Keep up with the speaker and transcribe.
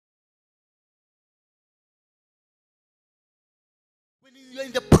you are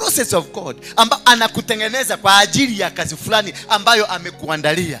in the process of God, anakutengeneza kwa ajili ya kazi fulani ambayo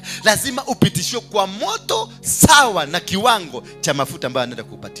amekuandalia, lazima upitishwe kwa moto sawa na kiwango cha mafuta ambayo anaenda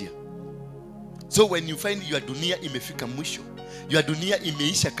kukupatia. So when you find your dunia imefika mwisho, your dunia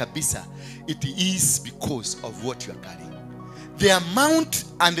imeisha kabisa, it is because of what you are carrying. The amount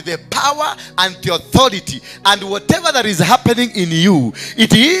and the power and the authority and whatever that is happening in you,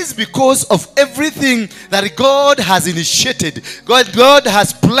 it is because of everything that God has initiated, God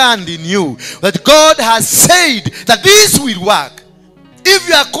has planned in you, that God has said that this will work. If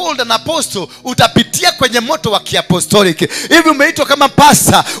you are called an apostle, utapitia kwenye moto wa kiapostolic. If umeitwa kama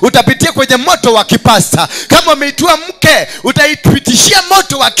pastor, utapitia kwenye moto wa kipasta. Kama umeitwa mke, utaipitishia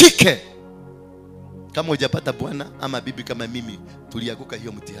moto wa kike. Kama hujapata bwana ama bibi kama mimi, tulianguka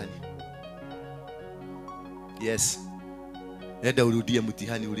hiyo mtihani. Yes. Nenda urudie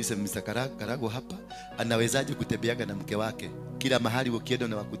mtihani, ulize Mr. Karago hapa anawezaje kutembeaga na mke wake? Kila mahali ukienda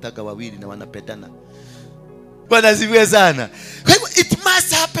na wakutaka wawili na wanapendana. Bwana sifiwe sana. It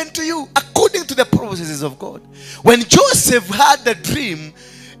must happen to you according to the processes of God. When Joseph had the dream,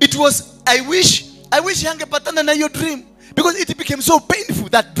 it was, I wish angepatana na your dream, because it became so painful.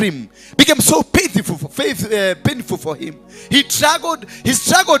 That dream became so painful for him. He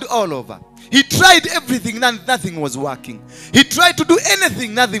struggled all over. He tried everything, nothing was working. He tried to do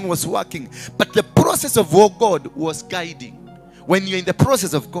anything, nothing was working. But the process of God was guiding. When you're in the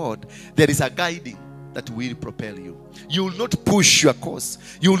process of God, there is a guiding that will propel you. You will not push your course.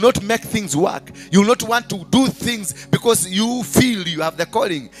 You will not make things work. You will not want to do things because you feel you have the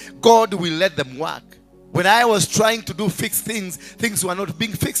calling. God will let them work. When I was trying to do fix things, things were not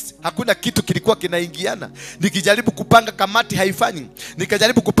being fixed. Hakuna kitu kilikuwa kinaingiana. Nikijaribu kupanga kamati haifanyi.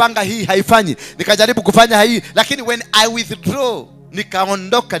 Nikajaribu kupanga hii haifanyi. Nikajaribu kufanya hii. Lakini when I withdraw,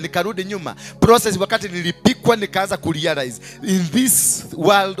 nikaondoka, nikarudi nyuma, process wakati nilipikwa, nikaanza kurealize, in this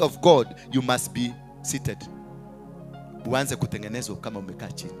world of God, you must be seated. Uanze kutengenezwa kama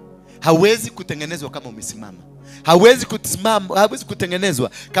umekaa chini. Hawezi kutengenezwa kama umesimama. Hawezi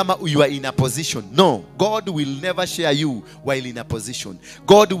kutengenezwa kama you are in a position. No, God will never share you while in a position.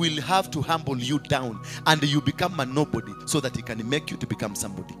 God will have to humble you down and you become a nobody so that he can make you to become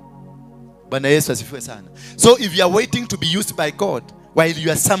somebody. Bwana Yesu asifiwe sana. So if you are waiting to be used by God while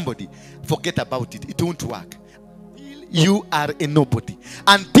you are somebody, forget about it. It won't work. You are a nobody.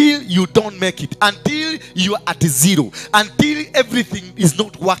 Until you don't make it. Until you are at zero. Until everything is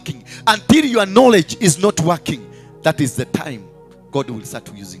not working. Until your knowledge is not working. That is the time God will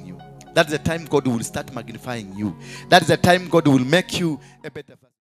start using you. That is the time God will start magnifying you. That is the time God will make you a better